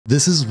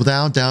This is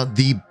without doubt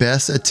the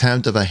best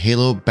attempt of a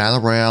Halo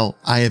Battle Royale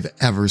I have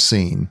ever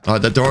seen. All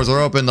right, the doors are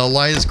open. The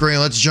light is green.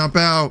 Let's jump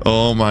out.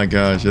 Oh my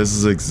gosh, this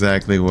is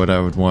exactly what I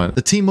would want.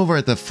 The team over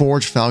at the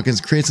Forge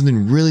Falcons created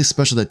something really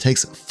special that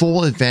takes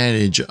full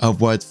advantage of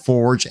what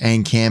Forge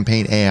and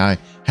Campaign AI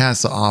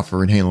has to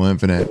offer in Halo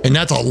Infinite. And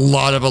that's a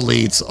lot of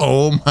elites.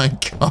 Oh my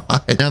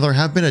god. Now, there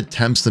have been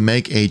attempts to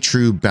make a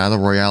true Battle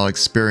Royale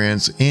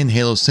experience in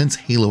Halo since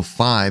Halo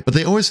 5, but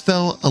they always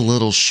fell a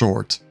little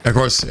short. Of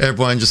course,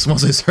 everyone just,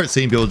 once they start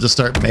seeing people, just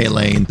start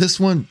meleeing. This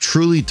one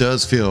truly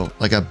does feel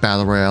like a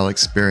Battle Royale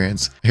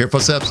experience. I hear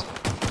footsteps.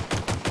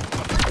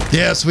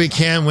 Yes, we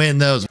can win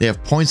those. They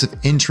have points of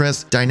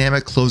interest,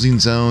 dynamic closing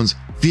zones,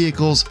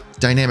 vehicles,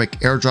 dynamic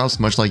airdrops,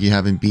 much like you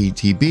have in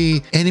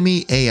BTB,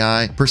 enemy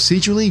AI,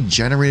 procedurally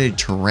generated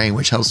terrain,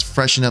 which helps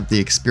freshen up the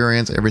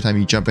experience every time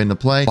you jump into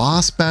play,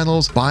 boss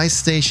battles, buy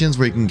stations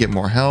where you can get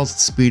more health,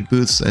 speed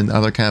boosts, and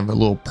other kind of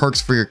little perks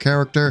for your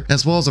character,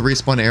 as well as a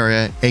respawn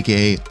area,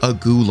 aka a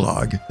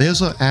gulag. They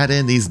also add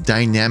in these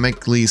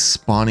dynamically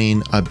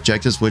spawning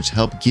objectives, which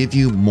help give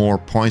you more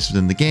points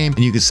within the game,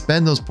 and you can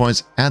spend those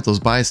points at those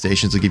buy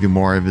stations to give you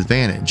more of an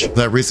advantage.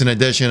 That recent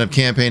addition of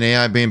Campaign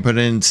AI being put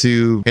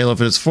into Halo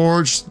Infinite's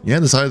Forge, yeah,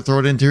 decided to throw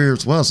it into here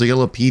as well. So you get a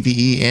little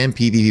PvE and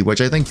PvP,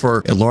 which I think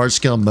for a large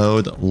scale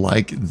mode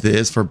like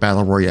this for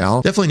Battle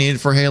Royale, definitely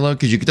needed for Halo,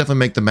 because you could definitely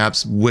make the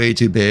maps way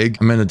too big.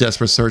 I'm in a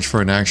desperate search for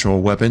an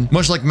actual weapon.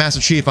 Much like Master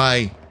Chief,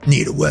 I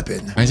need a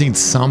weapon. I need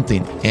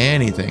something,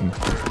 anything.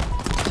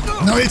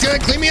 No, he's gonna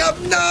clean me up.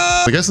 No!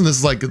 I'm guessing this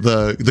is like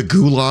the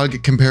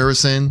gulag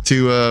comparison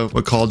to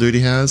what Call of Duty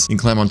has. You can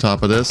climb on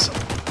top of this.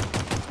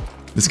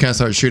 This kind of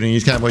starts shooting. You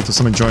just can't wait till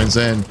someone joins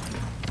in.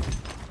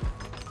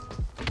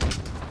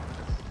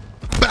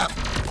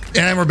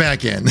 And we're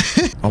back in.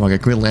 Oh my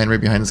god, can we land right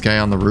behind this guy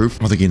on the roof? I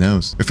don't think he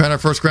knows. We found our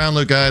first ground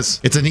loot,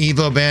 guys. It's an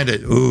Evo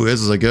Bandit. Ooh, this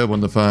is a good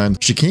one to find.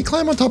 Actually, can you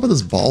climb on top of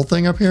this ball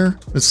thing up here?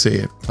 Let's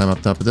see. Climb up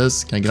top of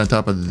this. Can I get on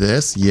top of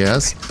this?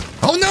 Yes.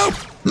 Oh no!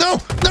 No!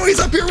 No, he's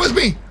up here with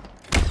me!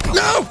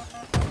 No!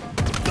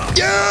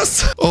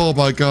 Yes! Oh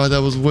my god,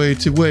 that was way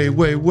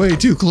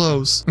too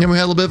close. And we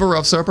had a little bit of a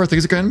rough start, but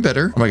things are getting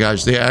better. Oh my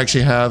gosh, they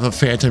actually have a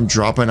Phantom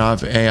dropping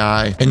off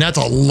AI, and that's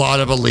a lot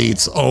of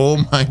elites. Oh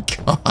my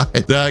god.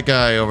 That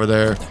guy over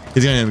there,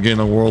 he's gonna end up getting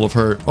a world of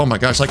hurt. Oh my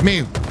gosh, like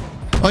me.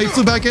 Oh, he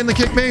flew back in to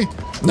kick me.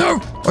 No.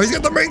 Oh, he's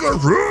got the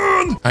Mangler.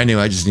 Run! I knew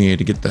I just needed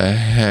to get the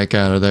heck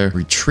out of there.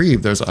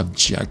 Retrieve. There's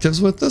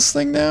objectives with this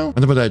thing now? I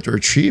wonder what that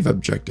retrieve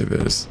objective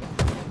is.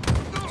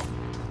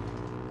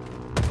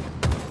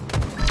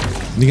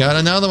 You got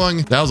another one.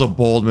 That was a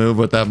bold move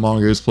with that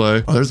mongoose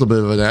play. Oh, there's a bit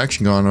of an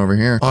action going on over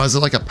here. Oh, is it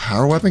like a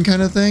power weapon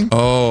kind of thing?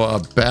 Oh, a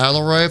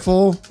battle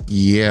rifle?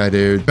 Yeah,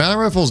 dude. Battle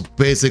rifle is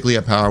basically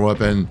a power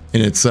weapon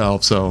in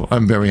itself, so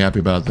I'm very happy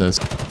about this.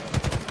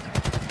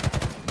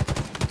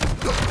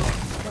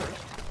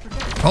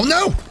 Oh,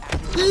 no!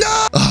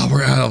 No! Oh,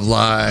 we're out of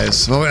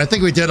lives. Well, I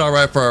think we did all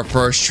right for our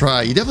first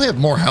try. You definitely have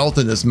more health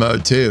in this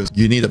mode too.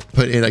 You need to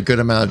put in a good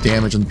amount of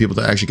damage on the people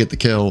to actually get the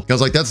kill. Because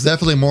like that's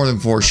definitely more than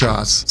 4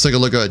 shots. Let's take a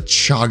look at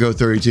Chago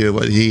 32,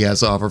 what he has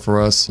to offer for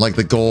us. Like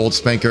the gold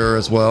spanker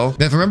as well.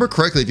 Now, if I remember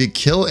correctly, if you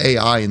kill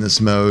AI in this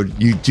mode,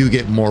 you do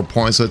get more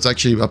points. So it's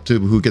actually up to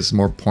who gets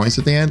more points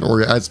at the end,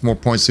 or adds more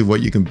points to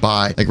what you can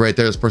buy. Like right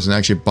there, this person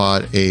actually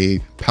bought a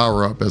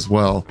power up as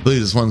well. I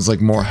believe this one's like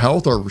more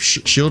health or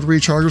shield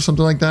recharge or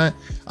something like that.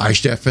 I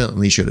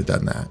definitely should have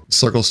done that.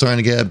 Circle's starting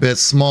to get a bit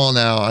small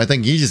now. I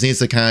think he just needs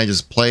to kind of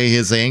just play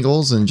his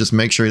angles and just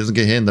make sure he doesn't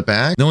get hit in the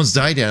back. No one's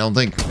died yet, I don't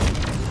think.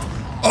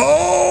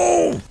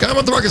 Oh! Got him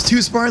with the rockets.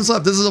 2 Spartans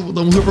left. This is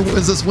whoever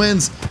wins this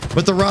wins.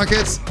 With the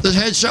rockets, the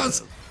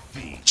headshots.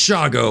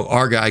 Chago,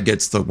 our guy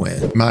gets the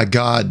win. My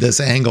god,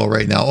 this angle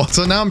right now.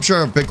 So now I'm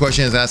sure a big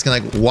question is asking,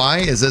 like, why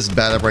is this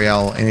Battle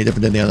Royale any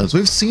different than the others?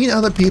 We've seen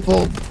other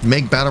people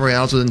make Battle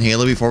Royales within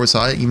Halo before. We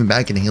saw it even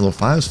back in Halo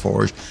 5's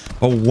Forge.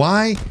 But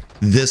why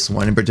this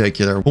one in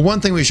particular? Well,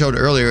 one thing we showed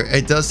earlier,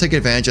 it does take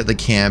advantage of the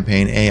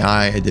campaign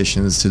AI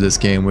additions to this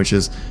game, which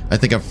is, I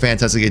think, a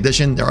fantastic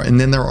addition. And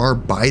then there are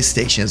buy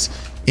stations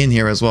in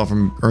here as well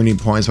from earning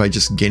points by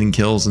just getting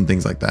kills and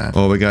things like that.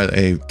 Oh, we got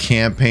a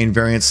campaign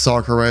variant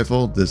stalker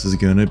rifle. This is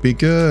gonna be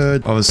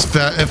good. Oh, it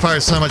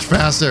fires so much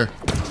faster.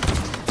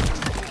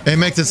 It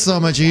makes it so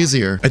much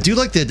easier. I do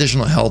like the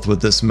additional health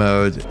with this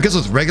mode, because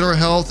with regular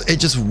health, it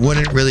just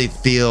wouldn't really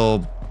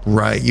feel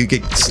right. You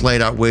get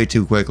slayed out way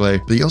too quickly.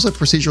 But you also have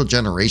procedural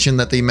generation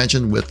that they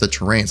mentioned with the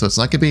terrain, so it's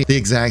not gonna be the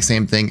exact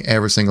same thing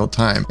every single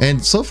time.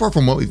 And so far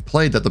from what we've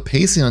played, that the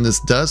pacing on this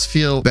does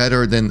feel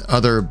better than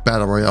other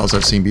battle royales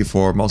I've seen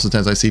before. Most of the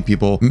times I see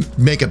people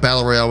make a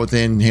battle royale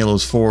within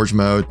Halo's Forge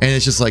mode, and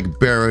it's just like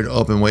buried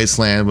open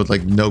wasteland with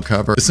like no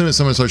cover. As soon as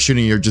someone starts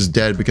shooting, you're just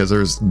dead because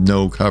there's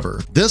no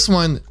cover. This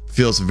one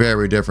feels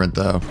very different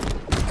though.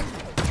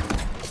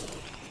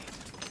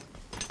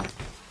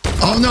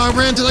 Oh no, I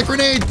ran into that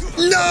grenade.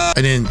 No!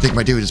 I didn't think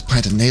my dude would just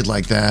plant a nade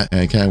like that.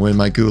 I can't win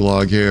my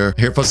gulag here.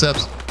 Here,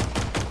 footsteps.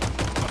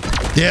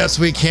 Yes,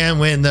 we can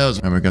win those.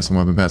 Remember, we got some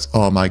weapon packs.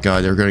 Oh my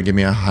god, they're gonna give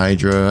me a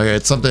Hydra. Okay,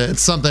 it's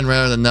something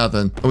rather than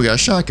nothing. Oh, we got a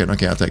shotgun.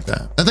 Okay, I'll take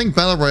that. I think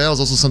Battle Royale is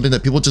also something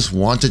that people just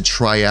want to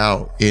try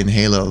out in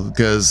Halo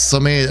because so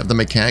many of the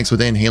mechanics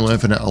within Halo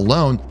Infinite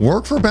alone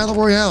work for Battle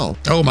Royale.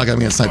 Oh my god, I'm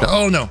getting sniped.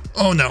 Oh no.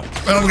 Oh no.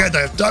 Oh, we got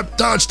that.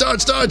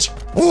 Dodge.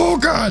 Oh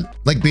god.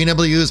 Like being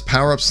able to use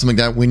power-ups, something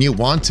like that when you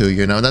want to,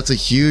 you know, that's a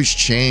huge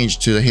change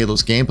to the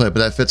Halo's gameplay, but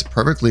that fits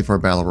perfectly for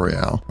Battle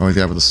Royale. Oh, we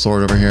got with the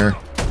sword over here.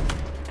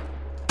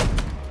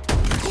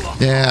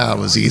 Yeah, it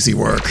was easy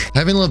work.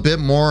 Having a little bit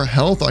more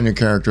health on your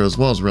character as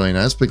well is really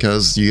nice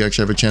because you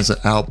actually have a chance to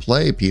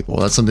outplay people.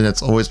 That's something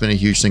that's always been a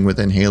huge thing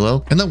within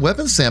Halo. And the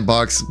weapon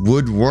sandbox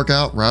would work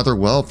out rather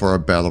well for a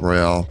Battle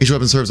Royale. Each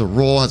weapon serves a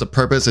role, has a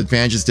purpose,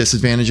 advantages,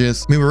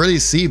 disadvantages. I mean, we already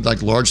see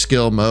like large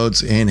scale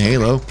modes in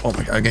Halo. Oh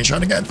my god, I'm getting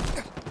shot again.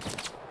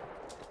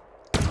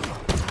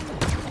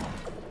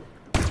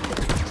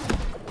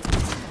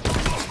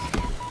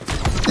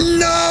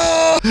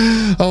 No!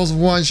 I was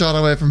one shot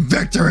away from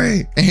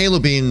victory. And Halo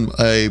being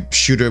a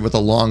shooter with a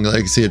long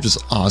legacy of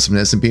just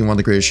awesomeness and being one of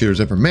the greatest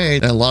shooters ever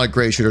made, and a lot of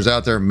great shooters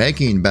out there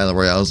making battle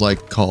royales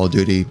like Call of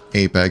Duty,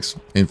 Apex,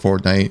 and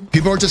Fortnite.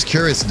 People are just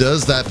curious,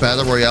 does that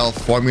battle royale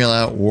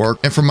formula work?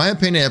 And from my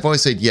opinion, I've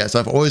always said yes.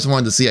 I've always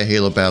wanted to see a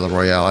Halo battle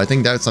royale. I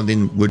think that's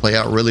something would play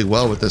out really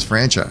well with this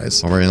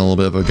franchise. We're in a little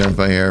bit of a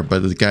gunfight here,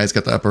 but the guy's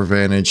got the upper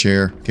advantage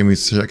here. Can we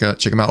check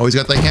him out? Oh, he's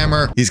got the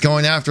hammer. He's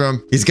going after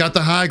him. He's got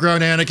the high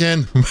ground,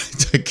 Anakin.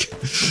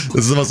 This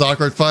is the most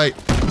awkward fight.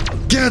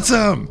 Gets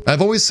him!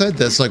 I've always said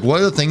this, like,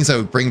 what are the things that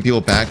would bring people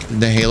back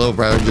into Halo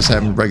rather than just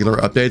having regular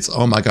updates?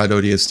 Oh my god,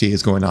 ODST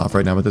is going off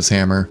right now with this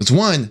hammer. It's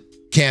one,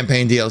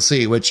 campaign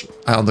DLC, which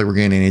I don't think we're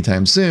getting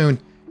anytime soon.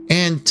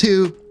 And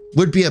two,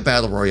 would be a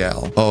battle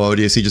royale. Oh,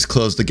 ODST just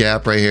closed the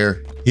gap right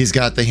here. He's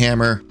got the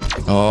hammer.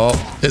 Oh,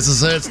 this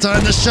is it. It's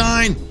time to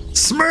shine.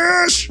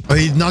 Smash! Oh,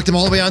 he knocked him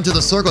all the way onto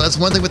the circle. That's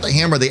one thing with the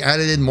hammer. They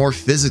added in more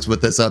physics with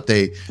this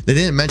update. They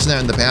didn't mention that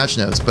in the patch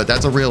notes, but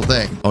that's a real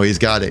thing. Oh, he's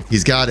got it.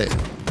 He's got it.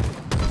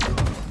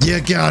 You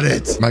got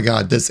it. My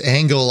god, this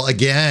angle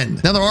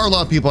again. Now, there are a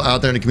lot of people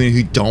out there in the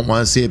community who don't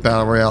want to see a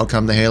battle royale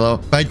come to Halo,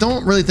 but I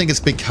don't really think it's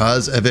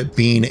because of it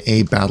being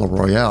a battle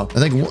royale. I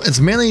think it's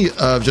mainly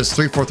just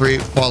 343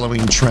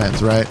 following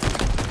trends, right?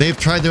 They've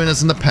tried doing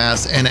this in the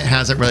past and it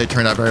hasn't really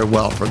turned out very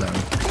well for them.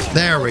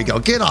 There we go.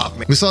 Get off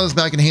me. We saw this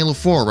back in Halo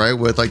 4, right?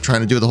 With like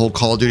trying to do the whole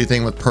Call of Duty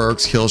thing with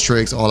perks, kill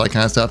streaks, all that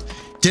kind of stuff.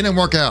 Didn't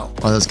work out.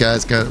 Oh, this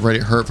guy's got ready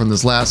hurt from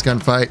this last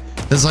gunfight.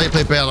 This is how you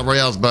play battle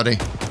royales, buddy.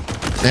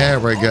 There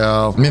we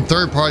go. I mean,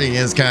 third party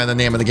is kind of the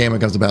name of the game when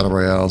it comes to battle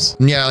royales.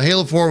 Yeah,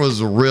 Halo 4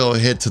 was a real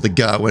hit to the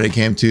gut when it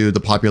came to the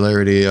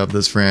popularity of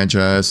this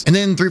franchise. And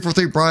then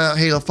 343 brought out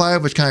Halo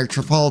 5, which kind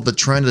of followed the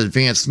trend of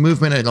advanced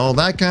movement and all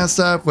that kind of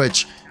stuff,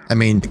 which, I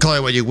mean, call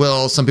it what you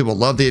will. Some people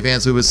love the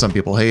advanced movement, some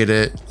people hate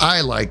it.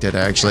 I liked it,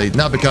 actually.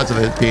 Not because of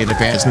it being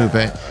advanced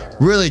movement,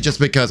 really just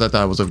because I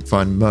thought it was a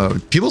fun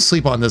mode. People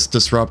sleep on this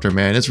disruptor,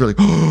 man. It's really,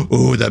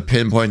 ooh, that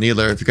pinpoint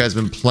needler. If you guys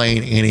have been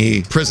playing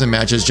any prison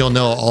matches, you'll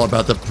know all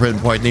about the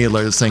pinpoint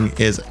needler. This thing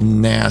is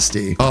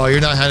nasty. Oh, you're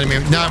not having me,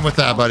 not with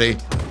that, buddy.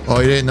 Oh,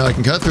 you didn't know I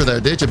can cut through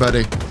there, did you,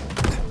 buddy?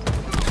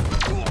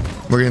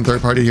 We're getting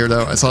third party here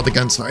though. I saw the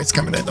gunfights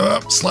coming in. Oh,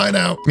 slide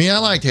out. I mean, I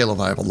liked Halo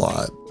 5 a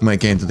lot when it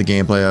came to the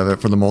gameplay of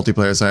it for the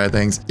multiplayer side of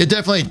things. It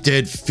definitely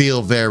did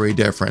feel very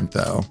different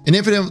though. And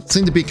Infinite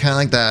seemed to be kind of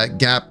like that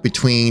gap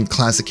between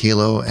classic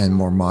Halo and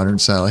more modern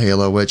style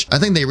Halo, which I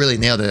think they really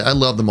nailed it. I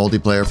love the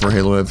multiplayer for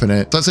Halo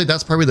Infinite. So I'd say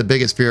that's probably the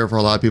biggest fear for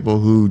a lot of people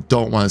who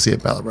don't want to see a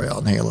battle royale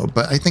in Halo.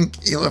 But I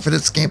think Halo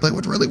Infinite's gameplay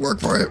would really work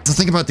for it. So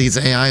think about these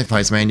AI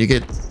fights, man. You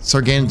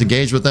start getting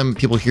engaged with them,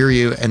 people hear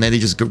you, and then they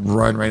just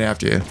run right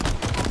after you.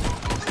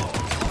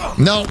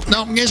 No,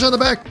 I'm getting shot in the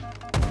back.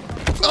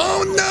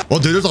 Oh no. Well,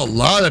 dude, there's a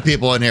lot of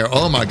people in here.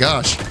 Oh my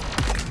gosh.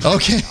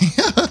 Okay.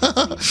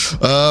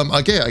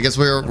 Okay, I guess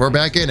we're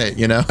back in it,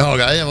 you know? Oh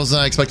god, I was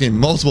not expecting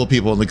multiple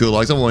people in the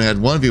gulags. I've only had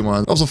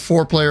 1v1. That was a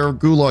 4-player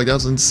gulag. That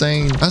was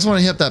insane. I just want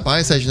to hit that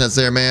buy station that's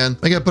there, man.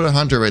 I gotta put a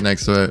hunter right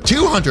next to it.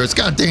 2 hunters,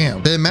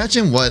 goddamn.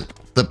 Imagine what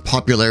the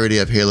popularity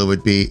of Halo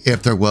would be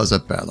if there was a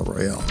battle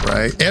royale,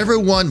 right?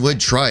 Everyone would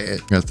try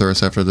it. Got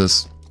thirst after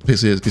this.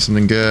 Please be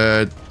something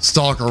good.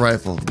 Stalker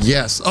rifle.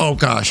 Yes. Oh,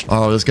 gosh.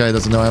 Oh, this guy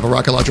doesn't know I have a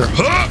rocket launcher.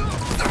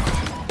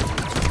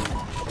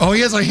 Oh, he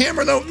has a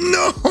hammer, though.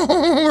 No,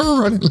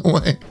 we're running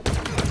away.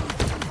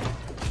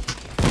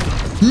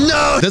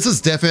 No! This is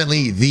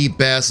definitely the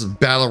best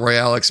battle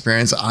royale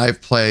experience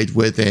I've played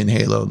within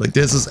Halo. Like,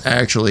 this is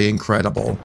actually incredible.